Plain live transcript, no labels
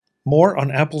More on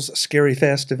Apple's Scary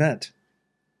Fast event.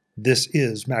 This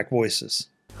is MacVoices.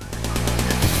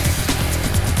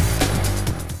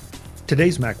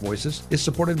 Today's MacVoices is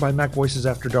supported by MacVoices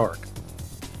After Dark.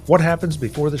 What happens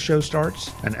before the show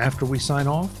starts and after we sign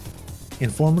off?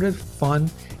 Informative, fun,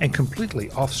 and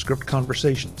completely off-script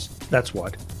conversations. That's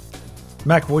what.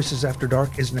 MacVoices After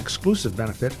Dark is an exclusive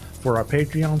benefit for our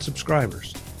Patreon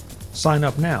subscribers. Sign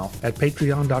up now at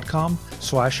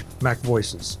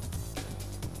patreon.com/MacVoices.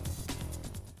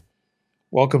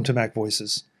 Welcome to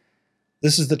MacVoices.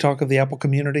 This is the talk of the Apple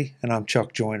community, and I'm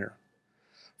Chuck Joyner.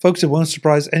 Folks, it won't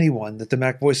surprise anyone that the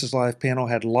MacVoices Live panel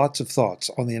had lots of thoughts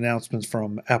on the announcements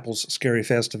from Apple's Scary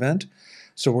Fast event,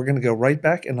 so we're going to go right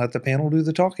back and let the panel do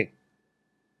the talking.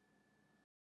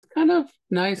 Kind of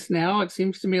nice now. It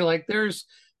seems to me like there's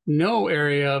no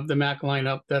area of the Mac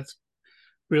lineup that's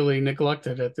really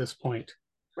neglected at this point.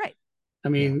 Right. I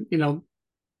mean,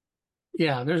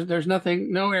 there's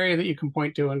nothing, no area that you can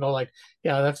point to and go like,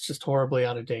 yeah, that's just horribly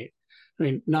out of date. I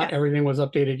mean, not everything was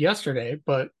updated yesterday,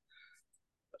 but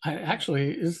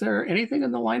is there anything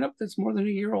in the lineup that's more than a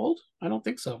year old? I don't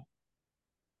think so.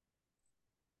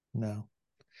 No.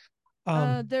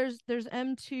 There's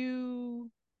M2.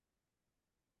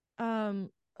 I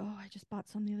just bought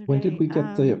some the other day. When did we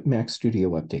get the Mac Studio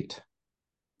update?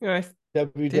 Yeah,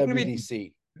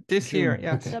 WWDC this year,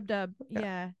 yeah. Okay. Dub,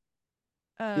 yeah.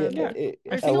 There's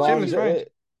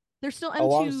still M2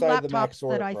 alongside the Mac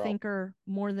laptops that I Pro. think are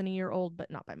more than a year old,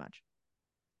 but not by much.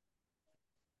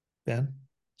 Ben,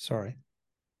 sorry.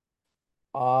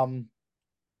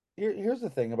 Here's the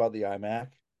thing about the iMac.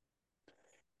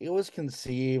 It was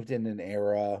conceived in an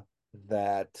era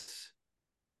that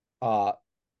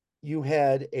you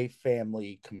had a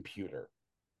family computer.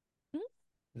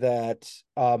 That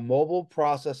mobile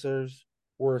processors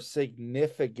were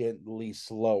significantly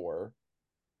slower,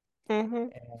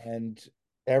 and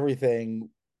everything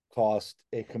cost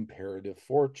a comparative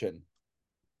fortune.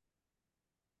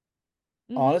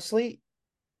 Honestly,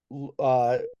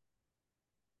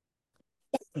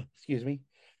 excuse me,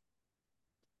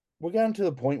 we're gotten to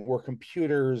the point where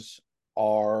computers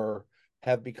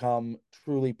have become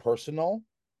truly personal,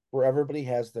 where everybody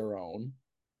has their own.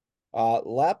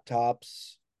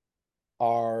 Laptops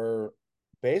are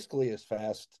basically as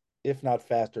fast, if not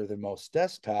faster, than most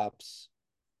desktops.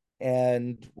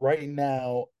 And right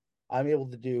now, I'm able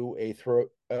to do a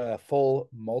full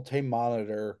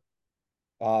multi-monitor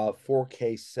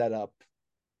 4K setup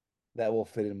that will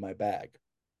fit in my bag.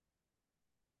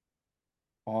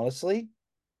 Honestly,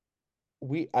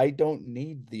 I don't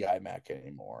need the iMac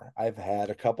anymore. I've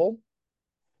had a couple.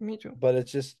 Me too. But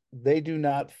it's just they do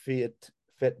not fit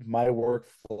my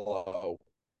workflow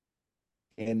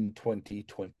in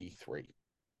 2023.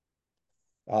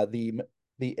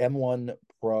 The M1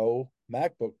 Pro,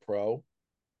 MacBook Pro,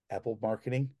 Apple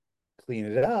marketing, clean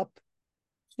it up,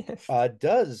 Yes.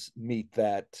 Does meet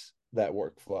that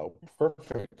workflow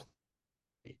perfectly.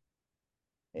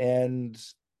 And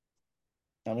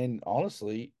I mean,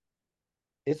 honestly,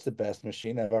 it's the best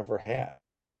machine I've ever had.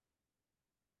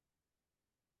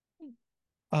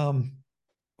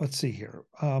 Let's see here.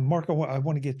 Mark, I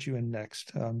want to get you in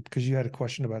next because you had a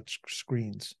question about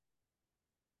screens.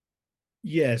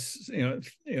 Yes,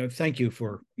 thank you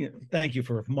for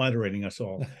moderating us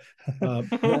all.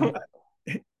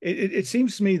 It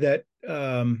seems to me that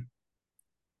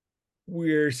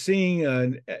we're seeing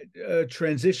a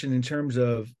transition in terms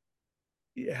of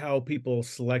how people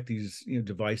select these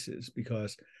devices,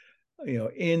 because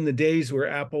in the days where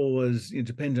Apple was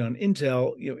dependent on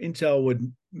Intel, Intel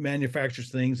would manufacture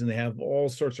things and they have all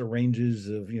sorts of ranges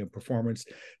of performance,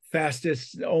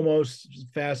 fastest, almost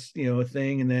fast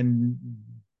thing, and then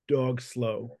dog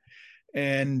slow,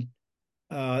 and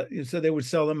so they would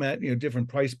sell them at different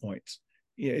price points.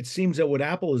 It seems that what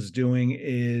Apple is doing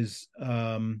is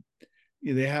they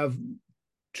have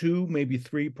 2, maybe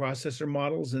 3 processor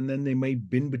models, and then they may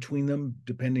bin between them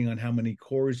depending on how many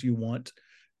cores you want,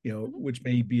 which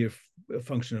may be a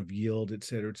function of yield, et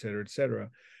cetera, et cetera, et cetera.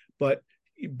 But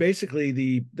basically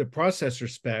the processor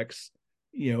specs,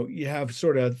 you have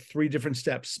sort of 3 different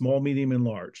steps: small, medium, and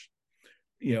large.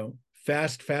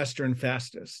 Fast, faster, and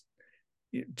fastest.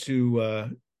 To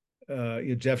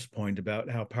Jeff's point about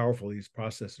how powerful these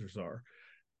processors are,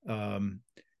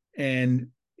 and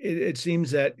it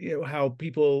seems that how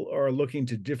people are looking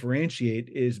to differentiate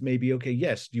is maybe, okay,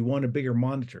 yes, do you want a bigger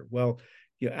monitor? Well,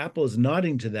 Apple is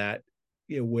nodding to that,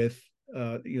 with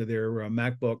their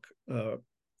MacBook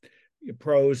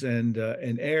Pros and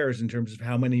Airs, in terms of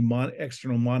how many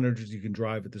external monitors you can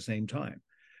drive at the same time.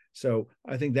 So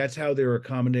I think that's how they're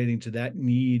accommodating to that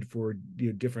need for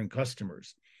different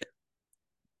customers.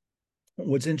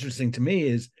 what's interesting to me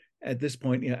is at this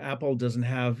point, Apple doesn't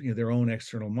have their own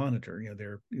external monitor.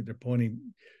 They're pointing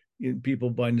people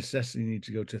by necessity need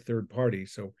to go to third party.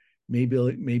 So maybe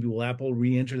will Apple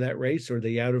re-enter that race, or are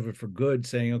they out of it for good,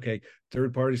 saying, okay,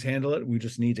 third parties handle it. We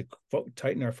just need to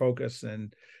tighten our focus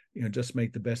and just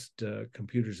make the best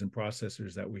computers and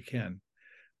processors that we can.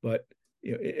 But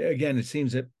again, it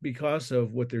seems that because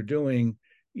of what they're doing,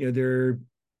 their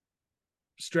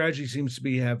strategy seems to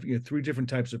be have 3 different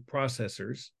types of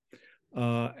processors,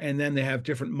 and then they have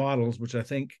different models, which I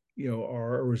think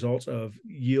are a result of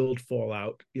yield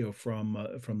fallout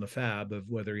from the fab, of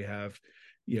whether you have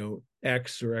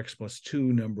X or X plus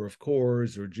 2 number of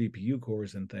cores or GPU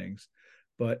cores and things.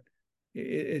 But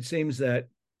it seems that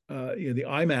the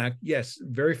iMac, yes,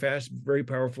 very fast, very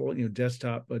powerful,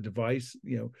 desktop device,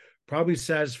 probably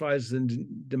satisfies the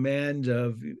demand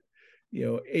of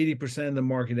 80% of the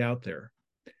market out there.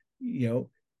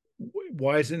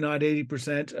 Why is it not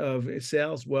 80% of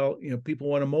sales? Well, people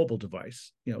want a mobile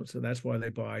device, so that's why they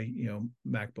buy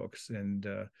MacBooks, and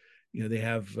they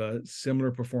have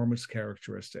similar performance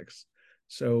characteristics.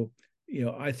 So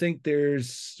I think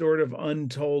there's sort of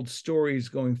untold stories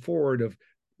going forward of,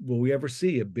 will we ever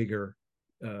see a bigger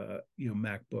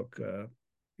MacBook,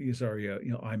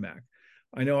 iMac?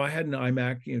 I know I had an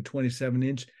iMac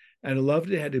 27-inch, and I loved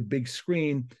it. It had a big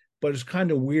screen, but it's kind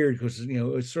of weird because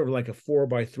it's sort of like a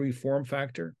 4x3 form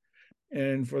factor.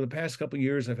 And for the past couple of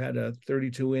years, I've had a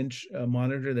 32-inch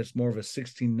monitor that's more of a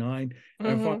 16:9. And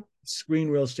I thought screen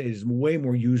real estate is way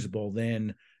more usable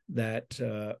than that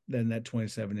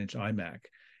 27-inch iMac.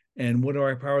 And what do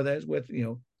I power that with?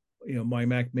 My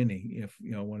Mac Mini. If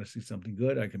I want to see something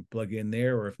good, I can plug in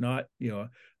there. Or if not,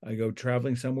 I go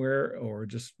traveling somewhere, or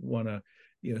just want to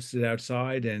sit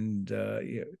outside and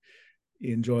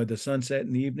enjoy the sunset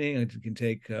in the evening. I can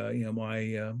take my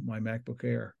MacBook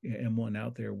Air M1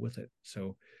 out there with it.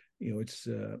 So it's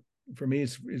for me,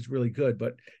 it's really good.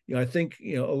 But I think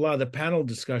a lot of the panel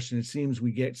discussion, it seems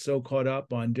we get so caught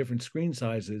up on different screen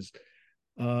sizes.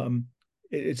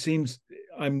 It seems,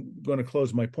 I'm going to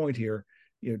close my point here,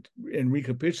 and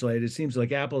recapitulate. It seems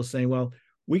like Apple is saying, well,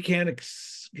 we can't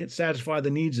satisfy the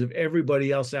needs of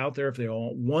everybody else out there if they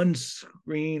all want one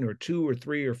screen or 2 or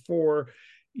 3 or 4.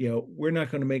 We're not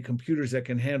going to make computers that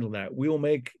can handle that. We'll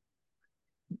make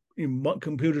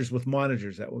computers with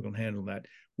monitors that will handle that.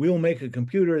 We'll make a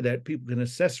computer that people can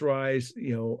accessorize,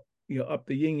 up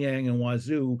the yin yang and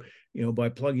wazoo, by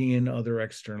plugging in other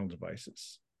external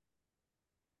devices.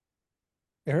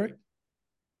 Eric?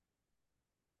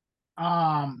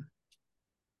 I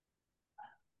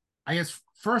guess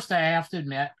first I have to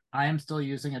admit I am still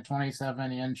using a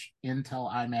 27-inch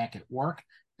Intel iMac at work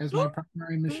as my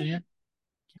primary machine.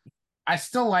 I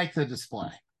still like the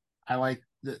display. I like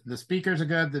the speakers are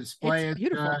good. The display is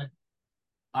beautiful. Good.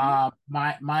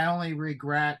 My only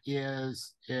regret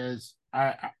is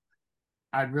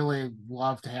I'd really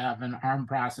love to have an ARM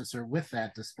processor with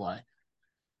that display.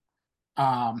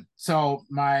 So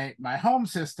my home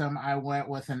system, I went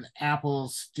with an Apple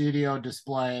Studio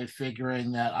display,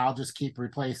 figuring that I'll just keep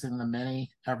replacing the Mini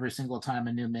every single time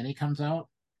a new Mini comes out.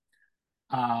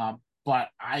 But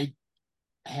I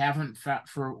haven't found,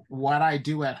 for what I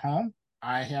do at home,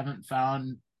 I haven't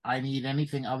found I need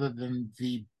anything other than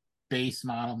the base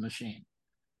model machine.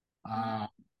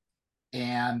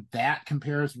 And that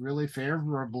compares really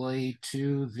favorably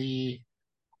to the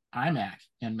iMac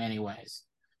in many ways.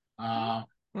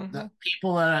 The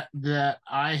people that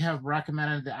I have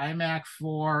recommended the iMac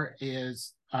for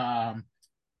is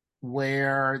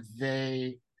where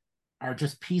they are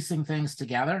just piecing things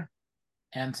together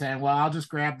and saying, well, I'll just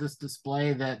grab this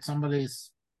display that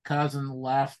somebody's cousin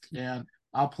left and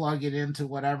I'll plug it into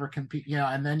whatever computer,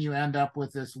 and then you end up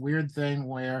with this weird thing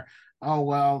where, oh,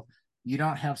 well, you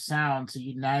don't have sound, so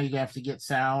now you have to get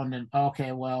sound, and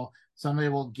okay, well, somebody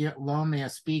will loan me a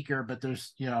speaker, but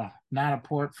there's not a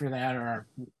port for that, or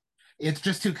it's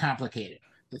just too complicated.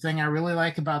 The thing I really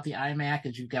like about the iMac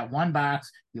is you've got one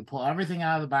box, you pull everything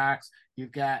out of the box,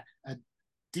 you've got a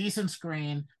decent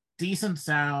screen, decent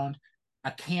sound,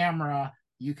 a camera.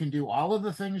 You can do all of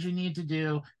the things you need to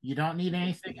do. You don't need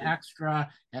anything extra,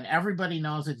 and everybody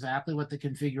knows exactly what the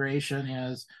configuration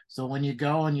is. So when you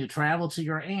go and you travel to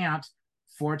your aunt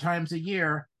 4 times a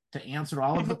year to answer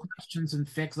all of the questions and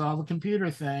fix all the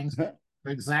computer things,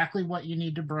 exactly what you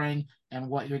need to bring and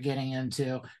what you're getting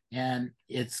into, and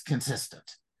it's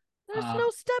consistent. There's no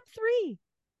step 3.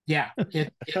 Yeah,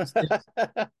 it's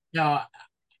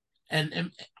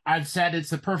and I've said it's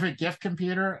the perfect gift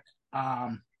computer.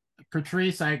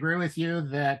 Patrice, I agree with you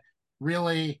that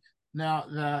really, no,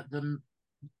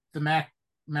 the Mac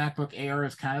MacBook Air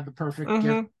is kind of the perfect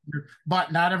gift,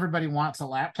 but not everybody wants a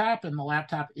laptop, and the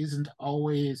laptop isn't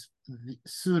always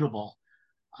suitable.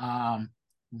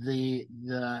 The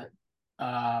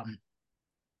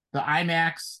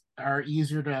iMacs are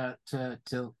easier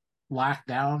to lock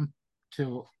down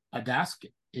to a desk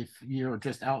if you're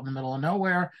just out in the middle of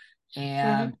nowhere,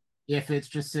 and if it's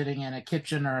just sitting in a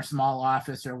kitchen or a small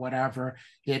office or whatever,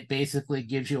 it basically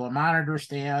gives you a monitor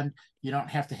stand. You don't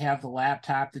have to have the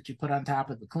laptop that you put on top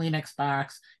of the Kleenex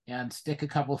box and stick a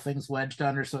couple of things wedged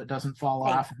under so it doesn't fall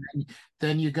off. And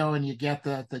then you go and you get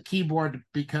the keyboard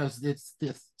because it's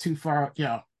too far,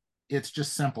 it's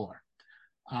just simpler.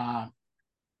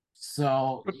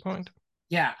 So good point.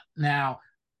 Yeah. Now,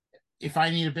 if I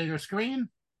need a bigger screen,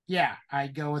 I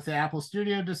go with the Apple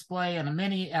Studio display and a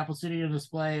mini Apple Studio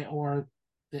display or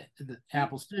the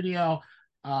Apple Studio.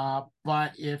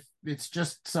 But if it's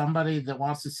just somebody that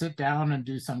wants to sit down and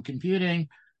do some computing,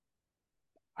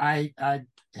 I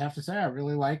have to say I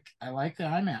like the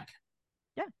iMac.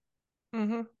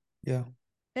 Yeah. Yeah.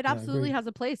 It absolutely has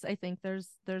a place. I think there's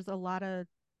a lot of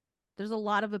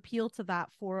appeal to that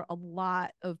for a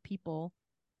lot of people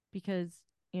because,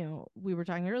 we were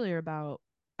talking earlier about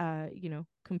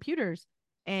computers,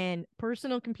 and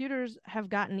personal computers have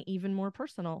gotten even more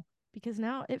personal because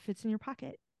now it fits in your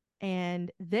pocket.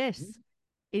 And this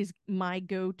is my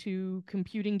go-to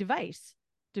computing device,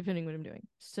 depending what I'm doing.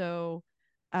 So,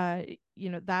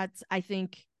 that's, I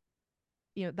think,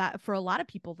 that for a lot of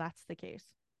people, that's the case.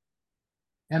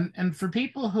 And for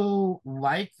people who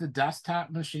like the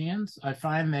desktop machines, I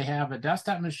find they have a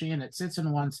desktop machine that sits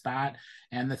in one spot,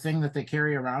 and the thing that they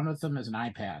carry around with them is an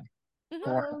iPad.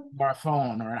 Or a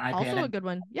phone or an iPad. Also a good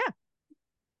one. Yeah.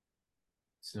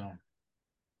 So,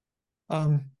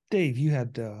 Dave, you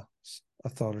had a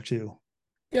thought or two.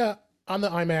 Yeah, on the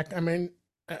iMac, I mean,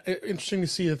 interesting to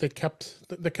see that they kept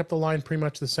the line pretty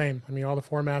much the same. I mean, all the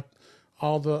format,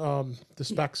 all the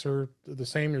specs are the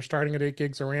same. You're starting at 8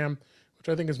 gigs of RAM, which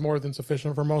I think is more than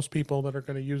sufficient for most people that are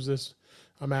going to use this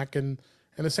Mac. And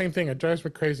the same thing, it drives me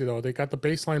crazy though. They got the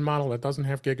baseline model that doesn't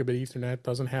have gigabit Ethernet,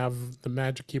 doesn't have the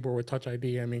magic keyboard with Touch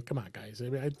ID. I mean, come on, guys. I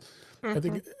mean, I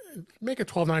think make it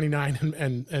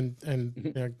 $12.99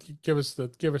 and give us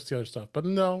the other stuff. But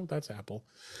no, that's Apple.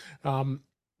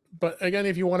 But again,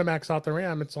 if you want to max out the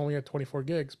RAM, it's only at 24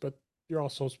 gigs. But you're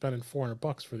also spending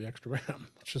 $400 for the extra RAM,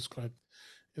 which is quite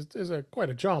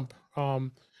a jump.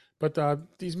 But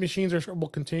these machines will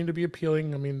continue to be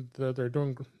appealing. I mean, they're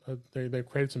doing. They've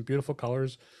created some beautiful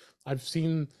colors. I've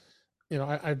seen,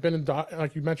 I've been in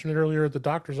like you mentioned earlier, the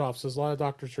doctor's offices. A lot of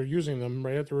doctors are using them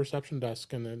right at the reception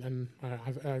desk, and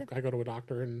I go to a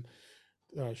doctor and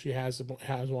she has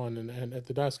one, and at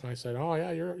the desk, and I said, "Oh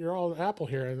yeah, you're all Apple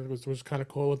here," and it was kind of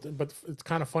cool. But it's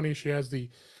kind of funny. She has the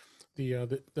new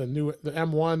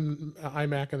M1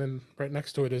 iMac, and then right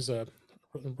next to it is a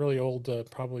really old,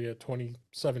 probably a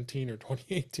 2017 or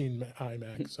 2018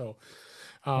 iMac. So,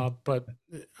 but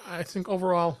I think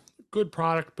overall good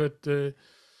product. But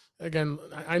again,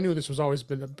 I knew this was always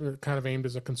been kind of aimed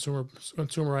as a consumer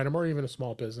item or even a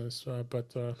small business.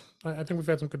 But I think we've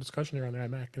had some good discussion here on the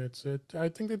iMac, and I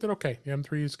think they did okay. The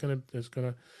M3 is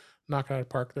gonna knock it out of the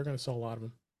park. They're gonna sell a lot of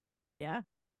them. Yeah.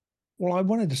 Well, I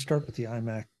wanted to start with the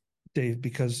iMac, Dave,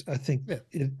 because I think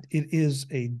it is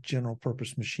a general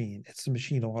purpose machine. It's the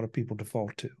machine a lot of people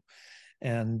default to.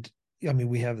 And I mean,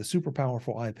 we have the super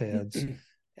powerful iPads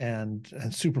and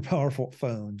super powerful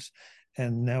phones.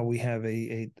 And now we have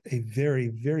a very,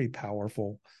 very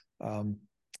powerful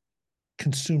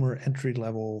consumer entry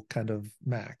level kind of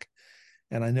Mac.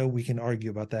 And I know we can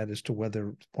argue about that as to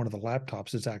whether one of the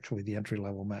laptops is actually the entry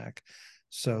level Mac.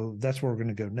 So that's where we're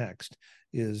going to go next.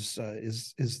 Is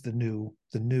the new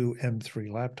M3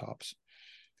 laptops.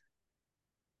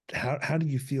 How do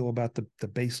you feel about the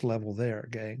base level there,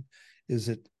 gang? Is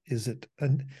it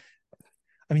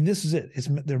I mean, this is it.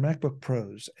 They're MacBook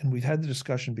Pros, and we've had the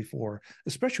discussion before,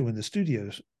 especially when the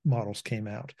Studios models came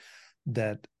out,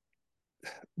 that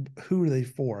who are they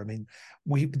for? I mean,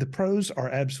 the Pros are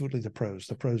absolutely the Pros.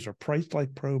 The Pros are priced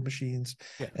like Pro machines,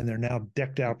 and they're now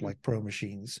decked out like Pro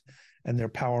machines, and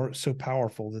they're so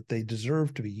powerful that they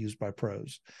deserve to be used by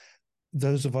pros.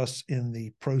 Those of us in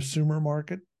the prosumer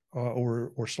market,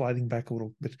 or sliding back a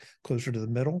little bit closer to the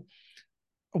middle,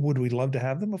 would we love to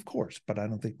have them? Of course, but I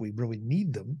don't think we really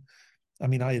need them. I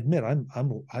mean, I admit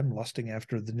I'm lusting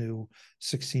after the new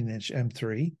 16-inch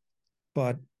M3,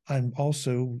 but I'm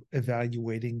also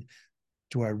evaluating: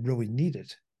 do I really need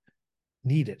it?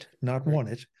 Need it, not want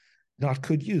it, not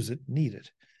could use it. Need it,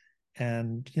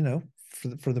 and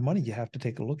for the money, you have to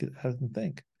take a look at it and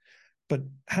think. But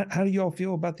how do you all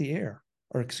feel about the Air?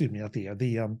 or excuse me, not the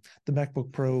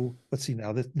MacBook Pro. Let's see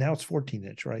now. Now it's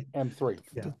 14-inch, right? M3.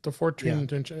 Yeah. The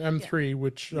 14-inch M3,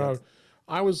 which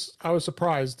I was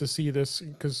surprised to see this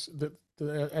because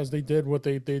as they did what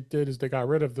they did is they got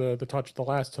rid of the touch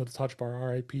bar,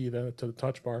 RIP to the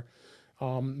touch bar.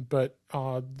 But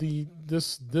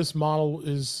this model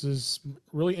is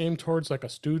really aimed towards like a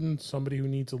student, somebody who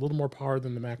needs a little more power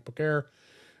than the MacBook Air.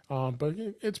 But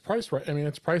it's priced right. I mean,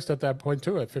 it's priced at that point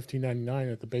too at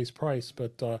 $1,599 at the base price.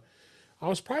 But I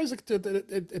was surprised that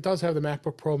it does have the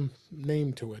MacBook Pro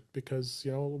name to it because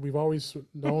we've always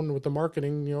known with the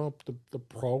marketing, the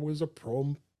Pro is a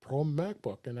Pro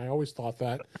MacBook, and I always thought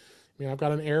that. I mean, I've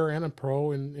got an Air and a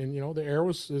Pro, and the Air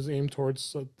is aimed towards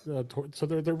so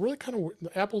they're really kind of,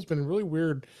 Apple's been really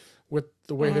weird with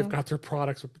the way they've got their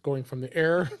products going from the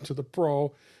Air to the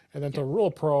Pro and then to real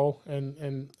Pro,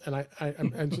 and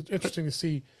it's interesting to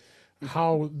see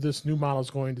how this new model is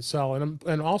going to sell,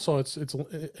 and also it's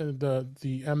the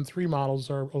M3 models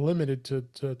are limited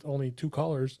to only 2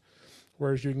 colors,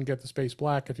 whereas you can get the space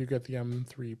black if you get the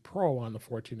M3 Pro on the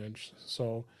 14-inch.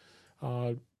 So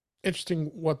interesting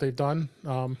what they've done,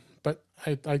 but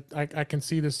I can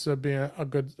see this being a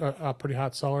good, pretty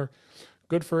hot seller,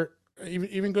 good for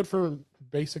even good for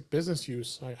basic business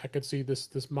use. I could see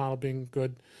this model being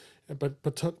good.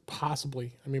 But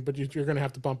possibly, I mean, but you're going to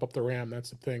have to bump up the RAM.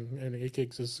 That's the thing, and 8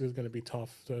 gigs is going to be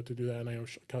tough to do that. And I know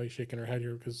Kelly's shaking her head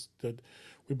here because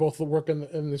we both work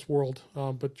in this world.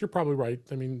 But you're probably right.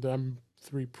 I mean, the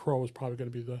M3 Pro is probably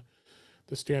going to be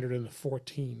the standard in the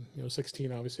 14.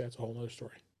 16 obviously that's a whole other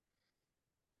story.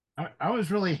 I was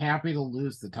really happy to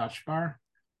lose the touch bar.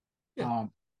 Yeah.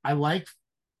 I like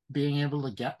being able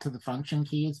to get to the function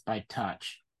keys by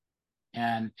touch.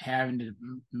 And having to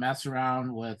mess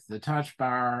around with the touch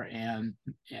bar, and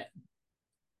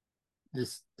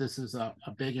this is a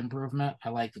big improvement. I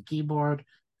like the keyboard.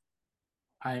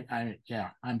 I'm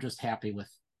just happy with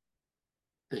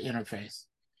the interface.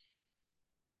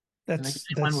 That's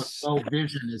anyone with low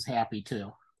vision is happy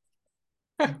too.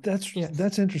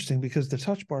 That's interesting because the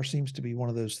touch bar seems to be one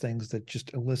of those things that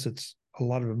just elicits a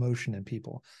lot of emotion in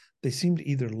people. They seem to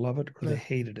either love it or they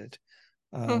hated it.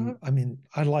 I mean,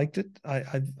 I liked it. I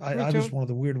was one of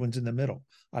the weird ones in the middle.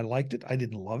 I liked it. I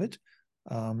didn't love it.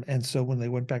 And so when they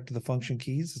went back to the function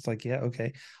keys, it's like, yeah,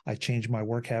 okay. I changed my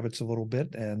work habits a little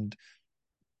bit, and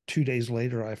 2 days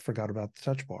later, I forgot about the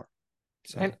touch bar.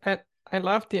 So I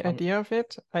love the idea of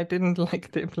it. I didn't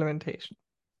like the implementation.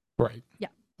 Right. Yeah.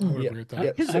 I would agree with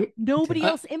that. Because nobody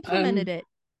else implemented it.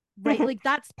 Right. Like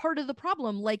that's part of the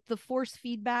problem. Like the force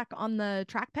feedback on the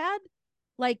trackpad,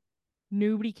 like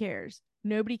nobody cares.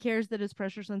 Nobody cares that it's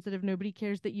pressure sensitive. Nobody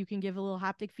cares that you can give a little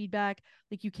haptic feedback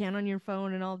like you can on your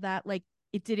phone and all of that. Like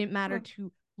it didn't matter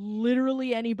to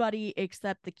literally anybody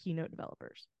except the Keynote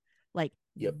developers. Like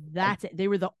that's it. They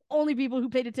were the only people who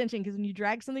paid attention, because when you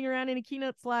drag something around in a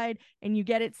Keynote slide and you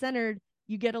get it centered,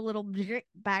 you get a little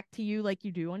back to you like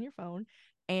you do on your phone.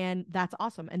 And that's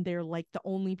awesome. And they're like the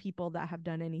only people that have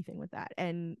done anything with that.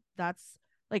 And that's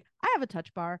like, I have a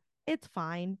touch bar. It's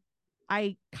fine.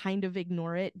 I kind of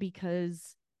ignore it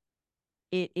because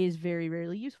it is very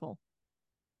rarely useful.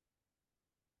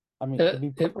 I mean, to be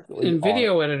perfectly in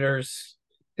video editors,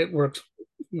 it works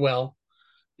well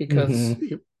because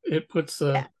it puts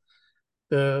the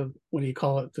what do you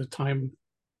call it, the time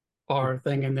bar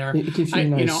thing in there. It gives you a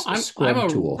nice scrub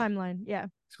tool. Timeline, yeah.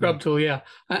 Scrub tool, yeah.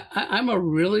 I'm a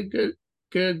really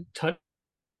good touch.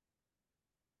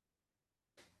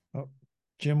 Oh,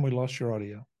 Jim, we lost your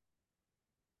audio.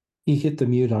 He hit the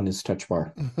mute on his touch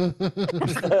bar. But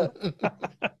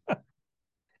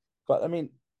I mean,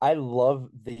 I love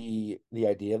the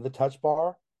idea of the touch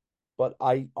bar, but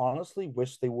I honestly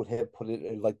wish they would have put it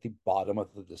at like the bottom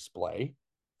of the display,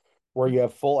 where you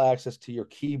have full access to your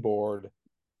keyboard.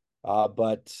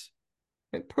 But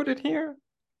put it here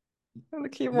on the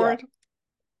keyboard.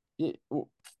 Yeah.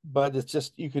 But it's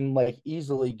just, you can like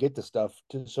easily get the stuff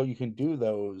so you can do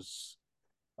those,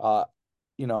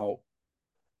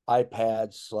 iPad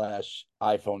 /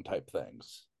 iPhone type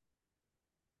things.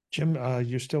 Jim,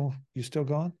 you still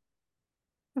gone?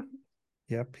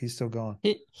 Yep, he's still gone.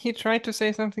 He tried to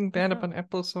say something bad about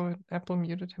Apple, so Apple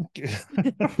muted him.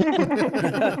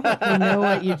 I know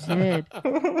what you did.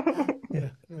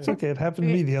 Yeah, it's okay. It happened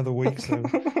to me the other week. So,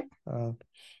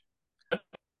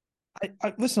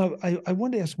 listen. I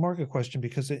wanted to ask Mark a question,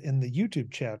 because in the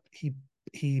YouTube chat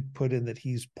he put in that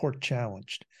he's port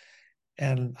challenged,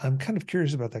 and I'm kind of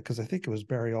curious about that, because I think it was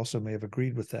Barry also may have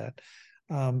agreed with that.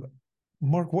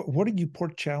 Mark, what are you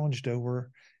port challenged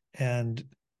over, and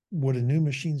would a new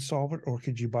machine solve it, or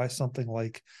could you buy something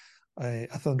like a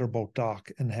Thunderbolt dock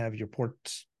and have your port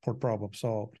problem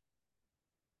solved?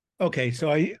 Okay, so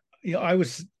I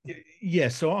was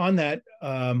so on that,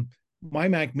 my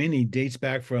Mac Mini dates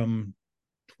back from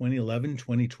 2011,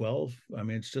 2012. I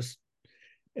mean, it's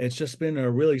just been a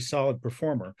really solid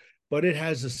performer, but it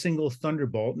has a single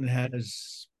Thunderbolt and it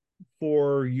has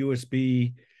 4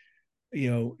 USB,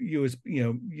 USB,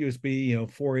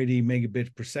 480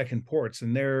 megabits per second ports,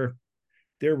 and they're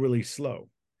really slow,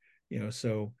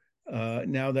 so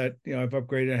now that I've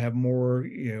upgraded, I have more,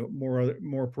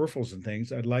 more peripherals and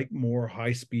things. I'd like more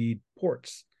high speed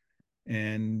ports,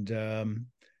 and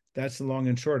that's the long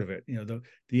and short of it. The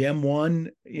M1,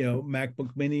 MacBook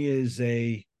Mini is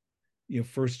a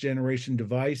first generation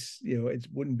device. It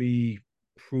wouldn't be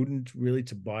prudent really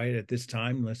to buy it at this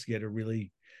time unless you get a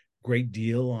really great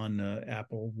deal on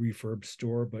Apple refurb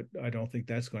store, but I don't think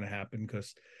that's going to happen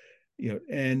because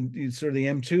and sort of the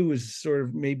M2 is sort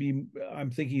of, maybe I'm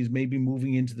thinking he's maybe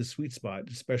moving into the sweet spot,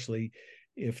 especially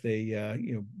if they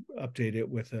update it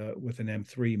with an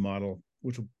M3 model,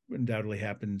 which will undoubtedly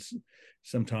happen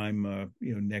sometime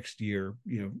next year,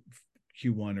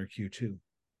 Q1 or Q2.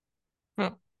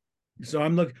 Huh. So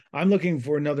I'm looking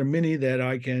for another Mini that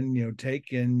I can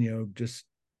take and just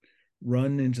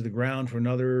run into the ground for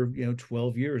another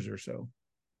 12 years or so.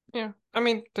 Yeah, I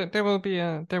mean, there will be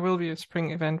a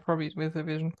spring event probably with the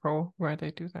Vision Pro where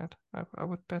they do that. I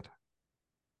would bet.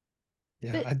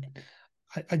 Yeah,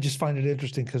 I just find it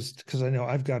interesting because I know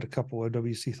I've got a couple of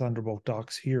WC Thunderbolt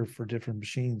docks here for different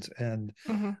machines, and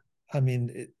I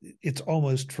mean it's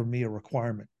almost for me a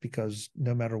requirement because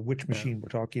no matter which machine we're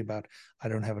talking about, I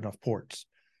don't have enough ports.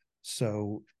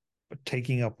 So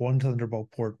taking up one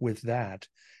Thunderbolt port with that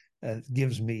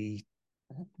gives me,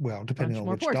 well, depending on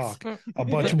which dock, a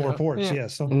bunch more ports. Yeah,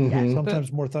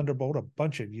 sometimes more Thunderbolt, a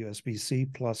bunch of USB-C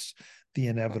plus the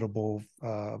inevitable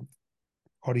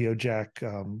audio jack.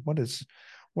 What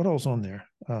else on there?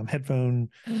 Headphone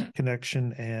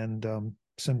connection and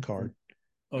SIM card.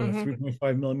 Oh,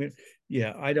 3.5 millimeter.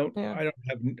 Yeah, I don't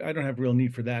have real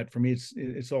need for that. For me,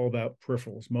 it's all about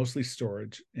peripherals, mostly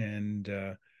storage, and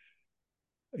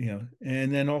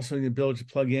and then also the ability to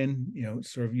plug in,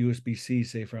 sort of USB-C,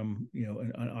 say from,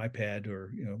 an iPad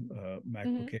or,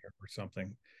 MacBook Air or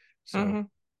something. So,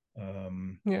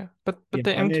 but the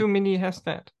M2 Mini has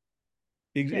that.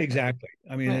 Exactly.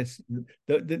 I mean, it's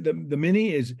the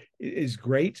Mini is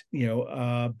great,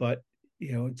 but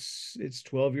it's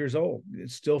 12 years old.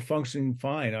 It's still functioning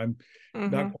fine. I'm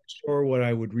not quite sure what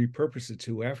I would repurpose it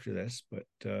to after this, but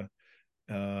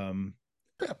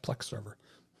Plex server.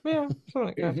 Yeah, something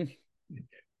like that.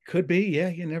 Could be. Yeah,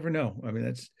 you never know. I mean,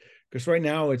 that's because right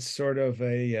now it's sort of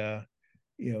a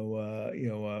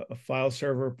a file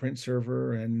server, print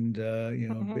server, and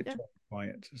BitTorrent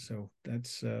client. So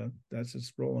that's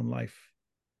its role in life.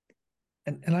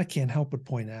 And I can't help but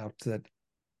point out that,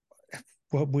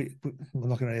 well, we're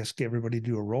not going to ask everybody to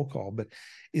do a roll call, but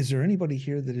is there anybody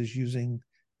here that is using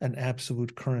an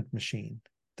absolute current machine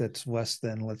that's less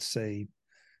than, let's say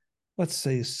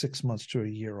 6 months to a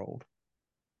year old?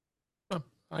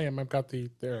 I am. I've got the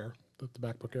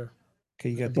MacBook Air. Okay,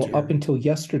 you got up until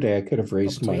yesterday, I could have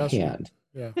raised my hand.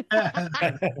 Yeah.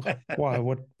 Why?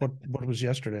 What was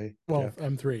yesterday? Well, Jeff?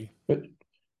 M3. But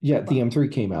yeah, the M3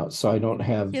 came out, so I don't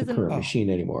have the current machine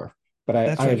anymore. But I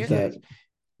have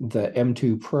the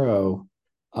M2 Pro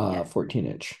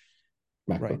 14-inch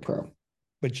MacBook Pro.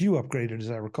 But you upgraded, as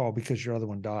I recall, because your other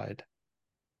one died.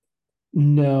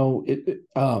 No, it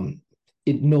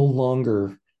no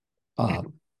longer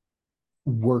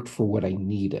worked for what I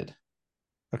needed.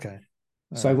 Okay.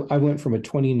 So I went from a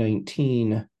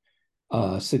 2019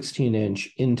 16-inch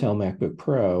Intel MacBook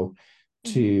Pro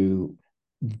to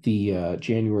the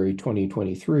January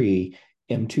 2023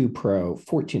 M2 Pro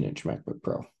 14-inch MacBook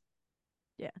Pro.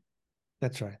 Yeah,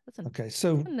 that's right. Okay,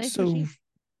 so nice so machine.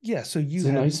 Yeah, so it's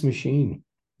a nice machine.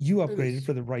 You upgraded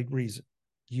for the right reason.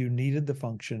 You needed the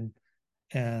function,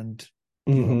 and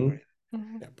you upgraded.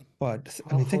 But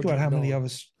I mean, think about how many of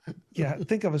us. Yeah,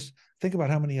 think about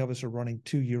how many of us are running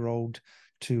 2-year-old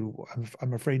to.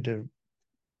 I'm afraid to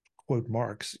quote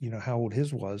Marx. How old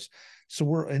his was. So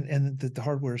we're and the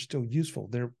hardware is still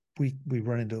useful. We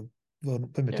run into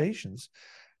limitations.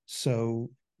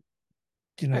 So,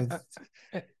 I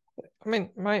mean,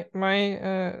 my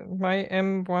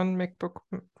M1 MacBook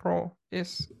Pro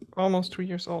is almost 2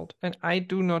 years old, and I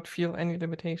do not feel any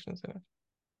limitations in it.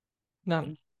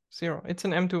 None. Zero. It's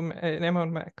an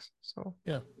M1 Max, so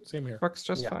yeah, same here. Works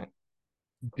just fine.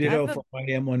 Ditto for my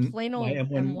M1. Plain old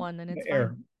M1, and it's Air.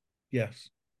 fine. Yes.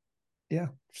 Yeah.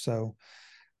 So,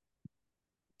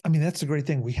 I mean, that's the great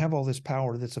thing. We have all this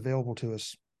power that's available to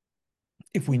us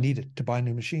if we need it to buy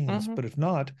new machines. But if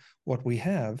not, what we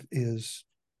have is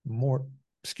more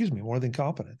than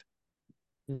competent.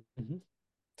 Mm-hmm.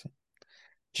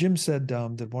 Jim said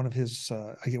that one of his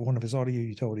audio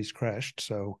utilities crashed,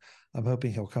 so I'm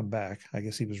hoping he'll come back. I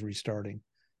guess he was restarting.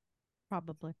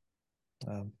 Probably.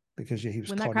 Because he was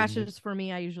when that crashes for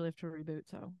me, I usually have to reboot.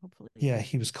 So hopefully,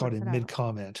 he was caught in mid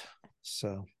comment.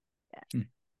 So, yeah.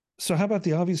 So how about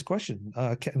the obvious question?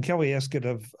 And Kelly asked it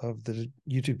of the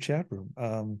YouTube chat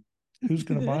room. Who's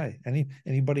going to buy?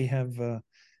 Anybody have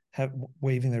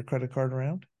waving their credit card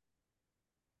around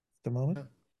at the moment?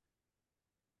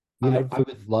 I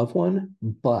would love one,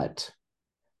 but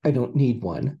I don't need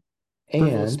one.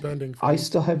 And I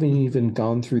still haven't even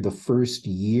gone through the first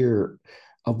year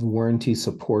of warranty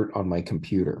support on my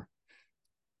computer.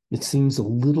 It seems a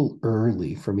little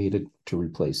early for me to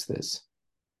replace this.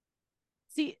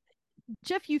 See,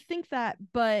 Jeff, you think that,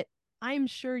 but I'm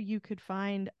sure you could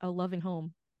find a loving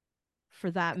home for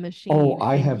that machine. Oh,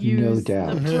 I have no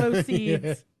doubt. The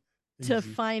proceeds to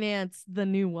finance the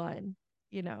new one.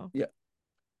 Yeah,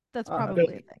 that's probably a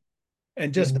thing.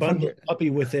 And just bundle a puppy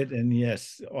with it, and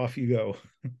yes, off you go.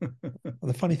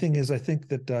 The funny thing is, I think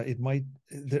that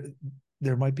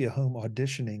there might be a home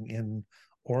auditioning in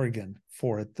Oregon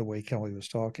for it, the way Kelly was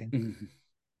talking.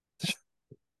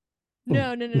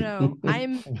 No.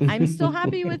 I'm still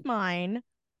happy with mine.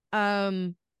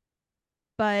 But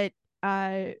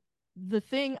I'll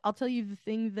tell you the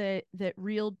thing that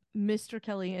reeled Mr.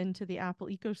 Kelly into the Apple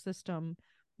ecosystem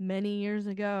many years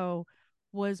ago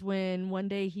was when one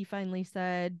day he finally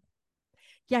said,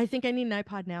 "Yeah, I think I need an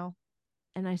iPod now."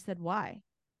 And I said, "Why?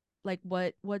 Like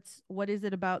what is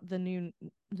it about the new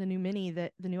mini,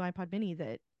 the new iPod mini,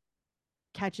 that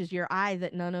catches your eye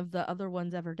that none of the other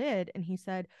ones ever did?" And he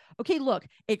said, "Okay, look,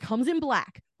 it comes in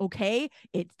black. Okay,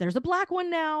 there's a black one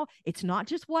now. It's not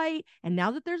just white. And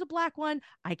now that there's a black one,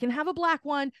 I can have a black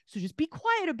one. So just be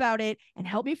quiet about it and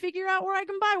help me figure out where I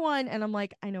can buy one." And I'm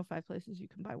like, "I know 5 places you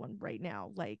can buy one right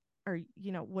now. Like,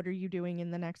 what are you doing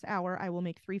in the next hour? I will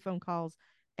make 3 phone calls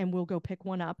and we'll go pick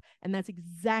one up." And that's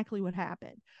exactly what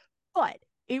happened. But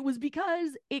it was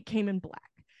because it came in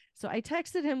black. So I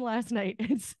texted him last night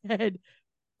and said,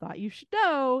 "Thought you should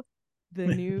know, the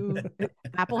new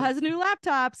Apple has new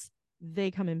laptops.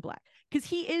 They come in black." Because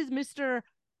he is Mr.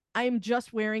 I'm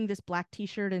just wearing this black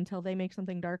t-shirt until they make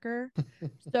something darker.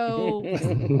 So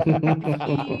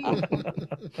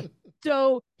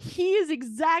he is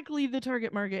exactly the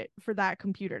target market for that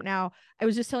computer. Now, I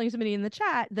was just telling somebody in the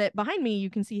chat that behind me, you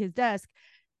can see his desk,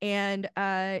 and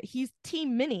he's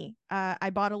Team Mini. I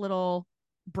bought a little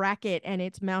bracket and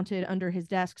it's mounted under his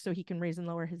desk so he can raise and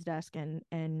lower his desk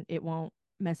and it won't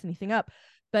mess anything up.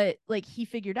 But like, he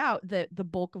figured out that the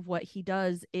bulk of what he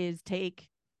does is take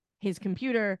his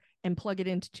computer and plug it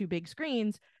into 2 big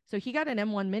screens. So he got an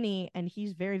M1 Mini and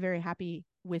he's very, very happy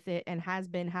with it and has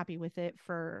been happy with it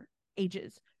for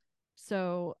ages.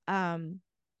 So I'm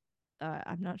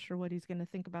not sure what he's going to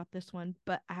think about this one,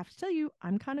 but I have to tell you,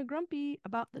 I'm kind of grumpy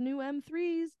about the new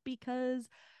M3s because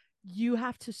you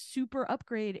have to super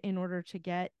upgrade in order to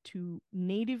get to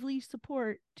natively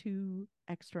support 2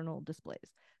 external displays.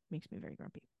 Makes me very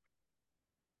grumpy.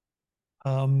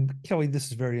 Kelly, this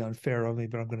is very unfair of me,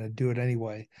 but I'm going to do it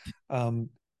anyway.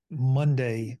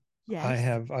 Monday,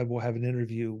 yes. I will have an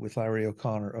interview with Larry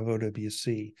O'Connor of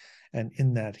OWC, and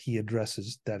in that he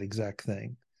addresses that exact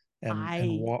thing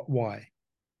and why.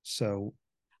 So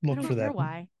look for that.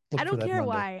 Why? I don't care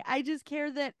why. I just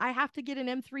care that I have to get an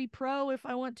M3 Pro if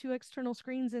I want 2 external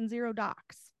screens and 0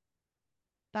 docks.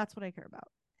 That's what I care about.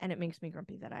 And it makes me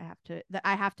grumpy that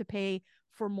I have to pay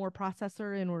for more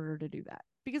processor in order to do that,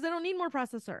 because I don't need more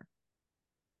processor.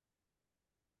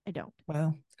 I don't.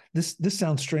 Well, this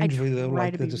sounds strangely though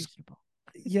like this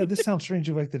sounds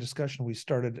strangely like the discussion we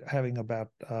started having about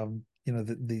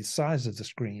the size of the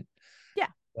screen. Yeah.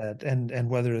 And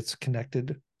whether it's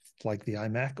connected like the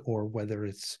iMac or whether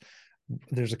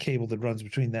there's a cable that runs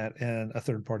between that and a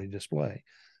third-party display.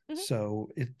 Mm-hmm. So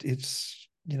it's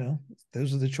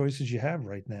those are the choices you have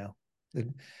right now.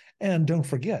 And don't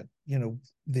forget,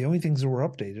 the only things that were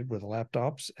updated were the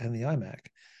laptops and the iMac.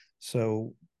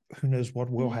 So who knows what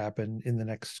will happen in the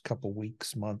next couple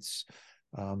weeks, months,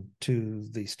 to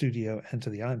the Studio and to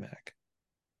the iMac,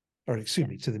 or excuse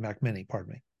me, to the Mac Mini,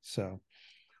 pardon me. So,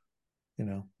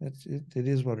 it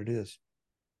is what it is.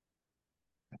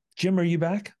 Jim, are you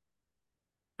back?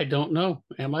 I don't know.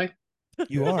 Am I?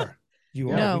 You are.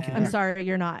 You are. No, I'm sorry,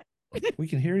 you're not. We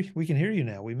can hear you. We can hear you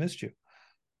now. We missed you.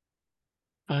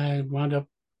 I wound up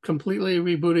completely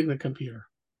rebooting the computer.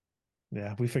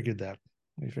 Yeah, we figured that.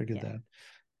 That.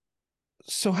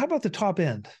 So how about the top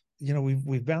end?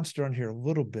 We've bounced around here a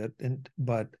little bit,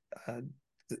 but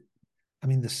the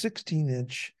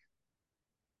 16-inch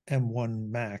M1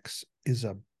 Max is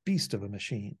a beast of a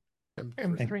machine.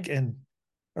 M3.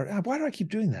 Or why do I keep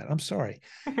doing that? I'm sorry.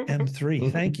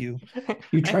 M3, thank you.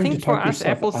 You're trying to for talk us,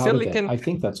 yourself Apple out Silicon. of it. I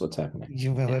think that's what's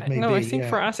happening. Well, it may no, be, I think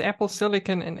for us, Apple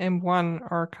Silicon and M1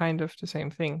 are kind of the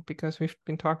same thing because we've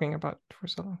been talking about it for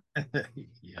so long.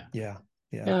 Yeah.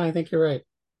 Yeah, I think you're right.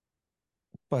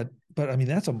 But I mean,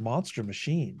 that's a monster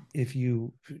machine if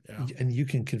you and you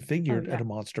can configure it at a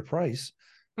monster price.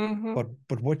 Mm-hmm.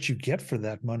 But what you get for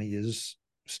that money is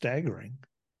staggering.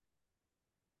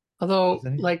 Although,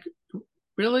 like,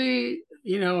 really,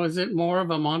 is it more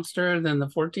of a monster than the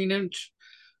 14-inch?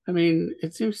 I mean,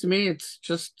 it seems to me it's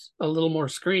just a little more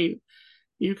screen.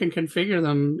 You can configure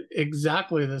them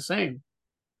exactly the same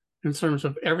in terms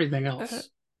of everything else.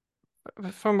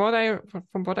 From what I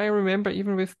remember,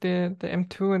 even with the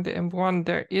M2 and the M1,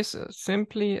 there is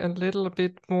simply a little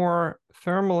bit more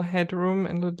thermal headroom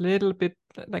and a little bit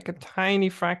like a tiny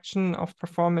fraction of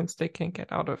performance they can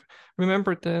get out of.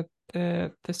 Remember, the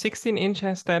 16-inch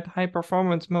has that high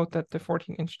performance mode that the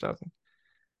 14-inch doesn't.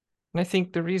 And I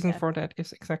think the reason for that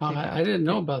is exactly that. I didn't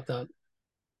know about that.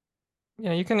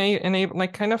 Yeah, you can enable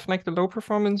like kind of like the low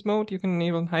performance mode. You can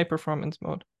enable high performance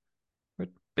mode,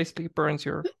 which basically burns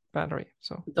your battery.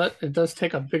 So it does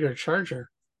take a bigger charger.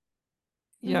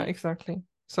 Yeah, exactly.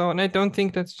 So, and I don't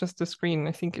think that's just the screen.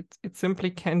 I think it simply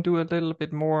can do a little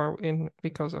bit more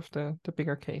because of the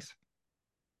bigger case.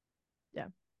 Yeah.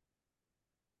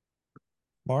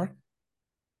 Mark?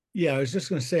 Yeah, I was just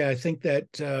going to say, I think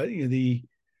that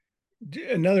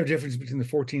another difference between the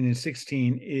 14 and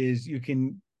 16 is you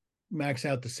can max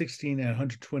out the 16 at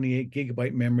 128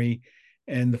 gigabyte memory,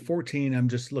 and the 14, I'm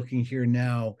just looking here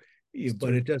now,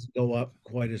 but it doesn't go up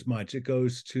quite as much. It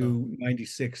goes to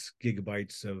 96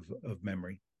 gigabytes of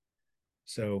memory.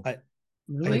 So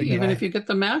really, even if you get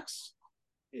the max?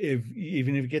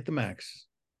 Even if you get the max.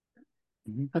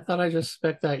 I thought I just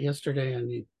spec'd that yesterday,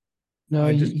 and no,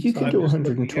 you can do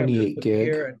 128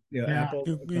 gig. Apple.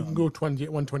 You can go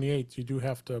 128. You do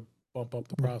have to bump up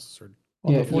the processor.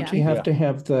 Yeah, you have to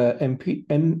have the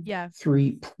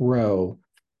M3 Pro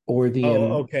or the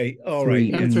okay. All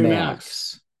right. M3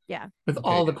 Max. Yeah. With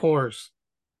all the cores.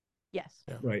 Yes.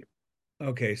 Yeah. Right.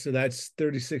 Okay, so that's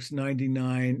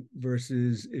 $36.99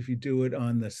 versus if you do it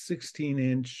on the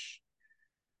 16-inch.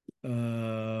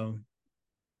 I'm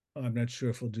not sure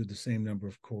if we'll do the same number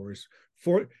of cores.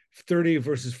 30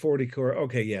 versus 40 core.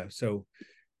 Okay, yeah. So,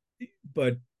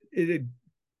 but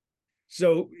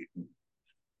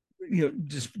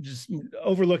just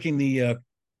overlooking the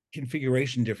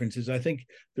configuration differences, I think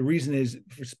the reason is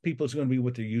for people it's going to be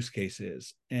what their use case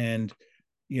is. And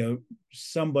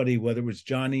somebody, whether it was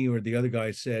Johnny or the other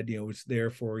guy, said it's there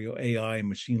for AI and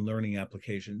machine learning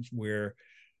applications, where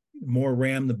the more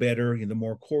RAM the better, the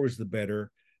more cores the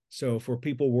better. So for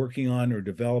people working on or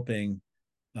developing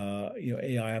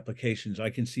AI applications, I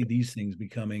can see these things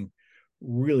becoming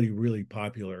really, really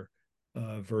popular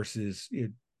versus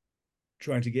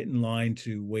trying to get in line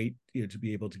to wait to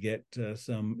be able to get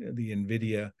some of the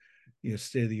NVIDIA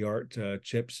state-of-the-art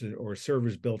chips or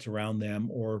servers built around them,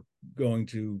 or going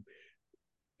to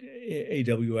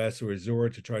AWS or Azure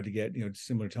to try to get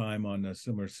similar time on a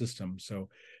similar system. So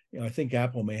I think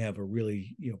Apple may have a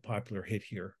really popular hit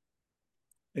here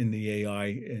in the AI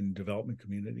and development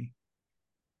community.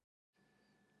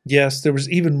 Yes, there was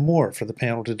even more for the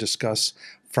panel to discuss,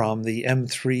 from the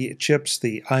M3 chips,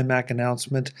 the iMac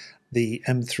announcement, the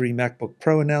M3 MacBook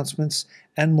Pro announcements,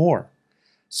 and more.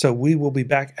 So we will be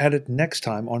back at it next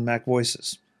time on Mac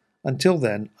Voices. Until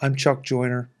then, I'm Chuck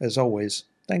Joyner. As always,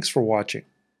 thanks for watching.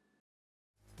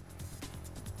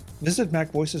 Visit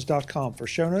MacVoices.com for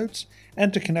show notes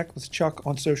and to connect with Chuck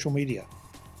on social media.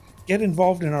 Get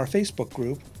involved in our Facebook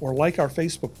group or like our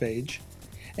Facebook page,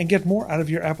 and get more out of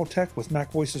your Apple tech with Mac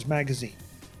Voices magazine,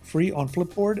 free on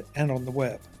Flipboard and on the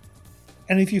web.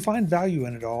 And if you find value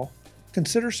in it all,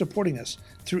 consider supporting us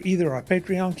through either our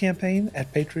Patreon campaign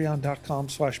at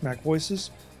patreon.com/MacVoices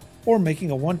or making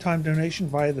a one-time donation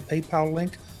via the PayPal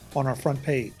link on our front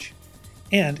page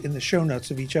and in the show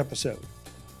notes of each episode.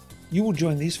 You will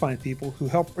join these fine people who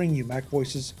help bring you Mac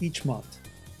Voices each month.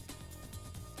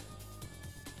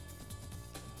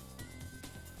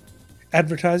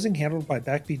 Advertising handled by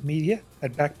Backbeat Media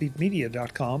at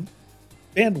backbeatmedia.com.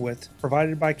 Bandwidth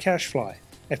provided by CashFly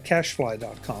at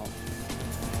cashfly.com.